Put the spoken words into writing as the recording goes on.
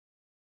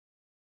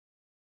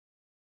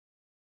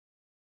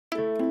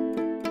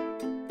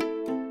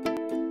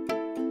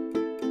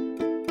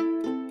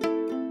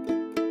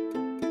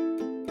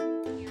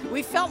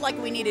we felt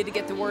like we needed to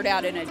get the word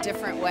out in a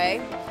different way,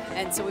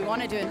 and so we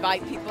wanted to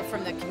invite people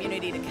from the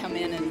community to come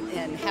in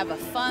and have a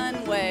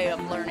fun way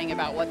of learning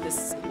about what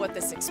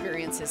this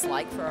experience is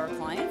like for our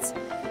clients.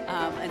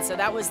 And so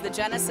that was the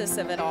genesis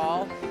of it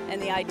all,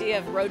 and the idea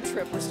of road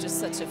trip was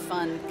just such a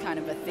fun kind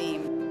of a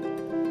theme.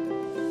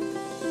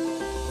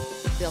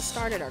 They'll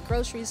start at our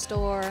grocery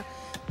store,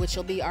 which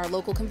will be our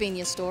local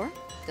convenience store,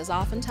 because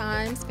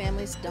oftentimes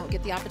families don't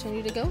get the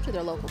opportunity to go to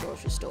their local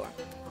grocery store.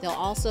 They'll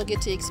also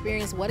get to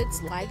experience what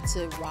it's like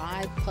to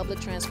ride public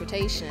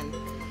transportation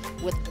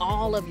with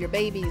all of your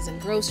babies and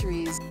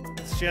groceries.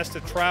 She has to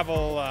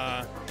travel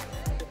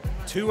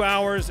 2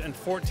 hours and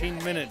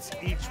 14 minutes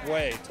each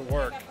way to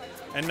work.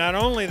 And not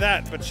only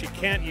that, but she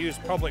can't use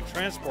public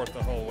transport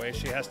the whole way.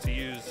 She has to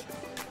use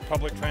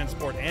public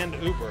transport and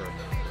Uber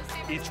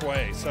each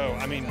way. So,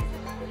 I mean,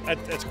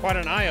 it's quite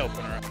an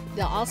eye-opener.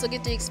 They'll also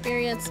get to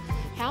experience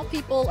how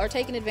people are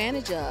taken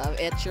advantage of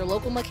at your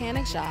local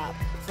mechanic shop,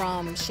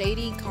 from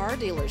shady car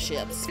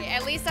dealerships.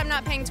 At least I'm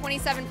not paying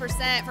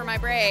 27% for my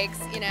brakes,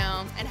 you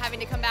know, and having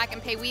to come back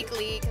and pay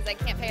weekly because I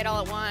can't pay it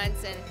all at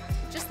once. And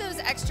just those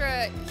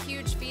extra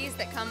huge fees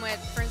that come with,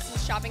 for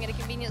instance, shopping at a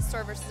convenience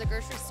store versus a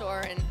grocery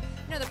store. And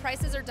you know, the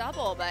prices are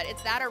double, but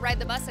it's that or ride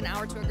the bus an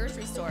hour to a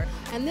grocery store.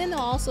 And then they'll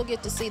also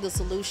get to see the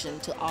solution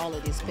to all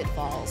of these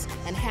pitfalls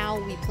and how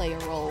we play a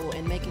role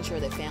in making sure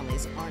that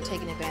families aren't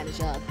taken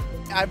advantage of.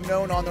 I've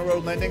known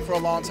on-the-road lending for a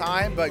long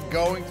time, but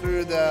going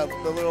through the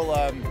little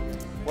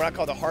what I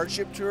call the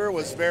hardship tour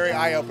was very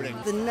eye-opening.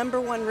 The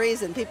number one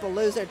reason people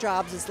lose their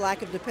jobs is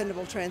lack of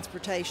dependable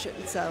transportation.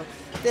 So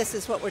this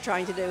is what we're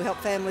trying to do, help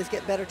families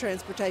get better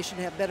transportation,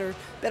 have better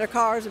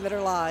cars and better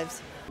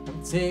lives.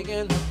 I'm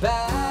taking the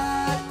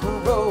back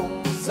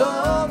roads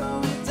all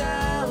the way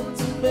down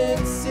to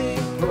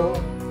Mexico,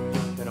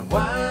 and I'm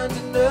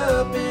winding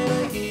up in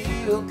a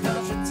hill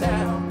country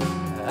town.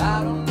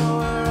 I don't know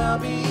where I'll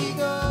be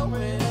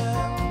going.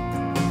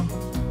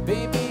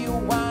 Baby,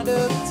 you'll wind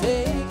up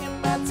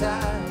taking my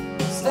time,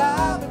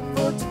 stopping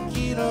for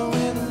tequila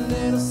with a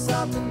little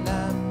something.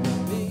 I'm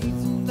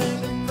beating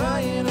and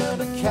crying of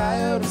the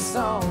coyote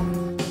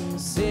song,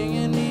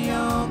 singing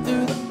neon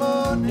through the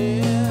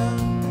morning.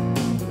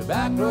 The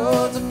back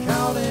roads are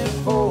calling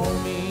for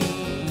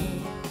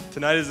me.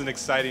 Tonight is an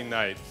exciting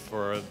night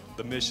for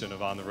the mission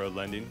of On the Road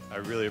Lending. I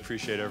really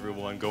appreciate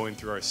everyone going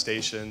through our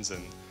stations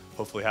and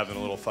hopefully having a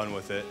little fun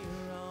with it.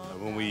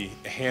 When we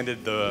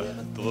handed the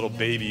little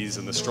babies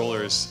and the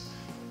strollers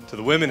to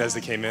the women as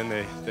they came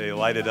in, they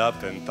lighted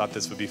up and thought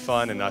this would be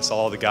fun, and I saw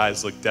all the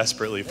guys look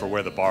desperately for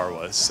where the bar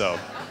was. So,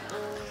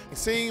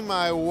 seeing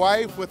my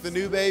wife with the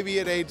new baby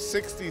at age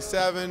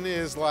 67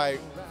 is like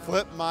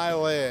flip my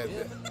lid.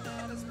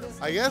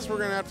 I guess we're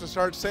gonna have to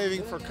start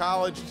saving for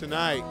college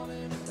tonight.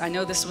 I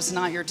know this was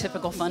not your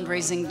typical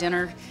fundraising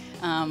dinner.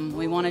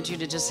 We wanted you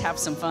to just have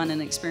some fun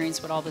and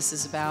experience what all this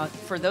is about.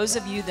 For those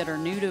of you that are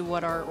new to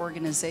what our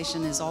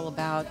organization is all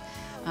about,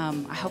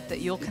 I hope that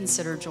you'll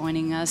consider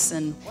joining us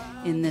in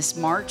this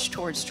march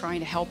towards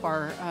trying to help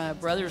our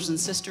brothers and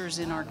sisters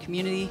in our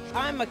community.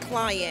 I'm a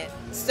client,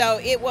 so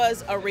it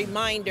was a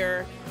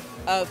reminder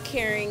of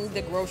carrying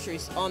the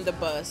groceries on the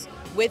bus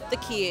with the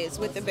kids,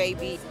 with the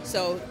baby.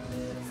 So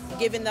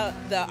given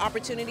the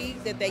opportunity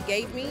that they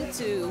gave me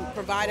to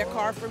provide a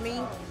car for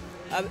me,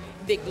 a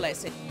big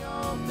blessing.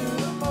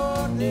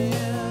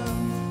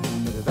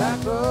 The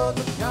back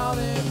roads are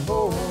calling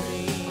for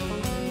me.